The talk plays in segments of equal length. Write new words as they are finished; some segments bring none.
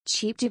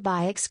Cheap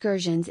Dubai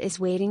Excursions is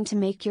waiting to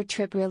make your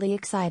trip really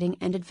exciting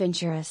and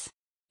adventurous.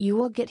 You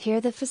will get here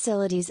the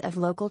facilities of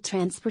local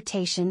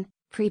transportation,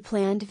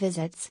 pre-planned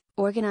visits,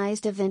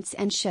 organized events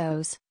and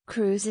shows,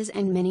 cruises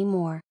and many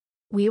more.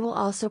 We will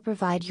also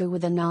provide you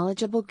with a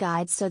knowledgeable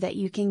guide so that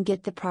you can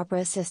get the proper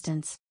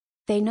assistance.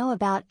 They know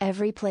about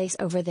every place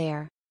over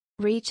there.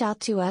 Reach out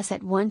to us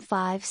at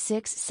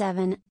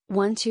 1567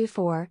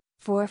 124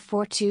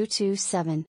 44227.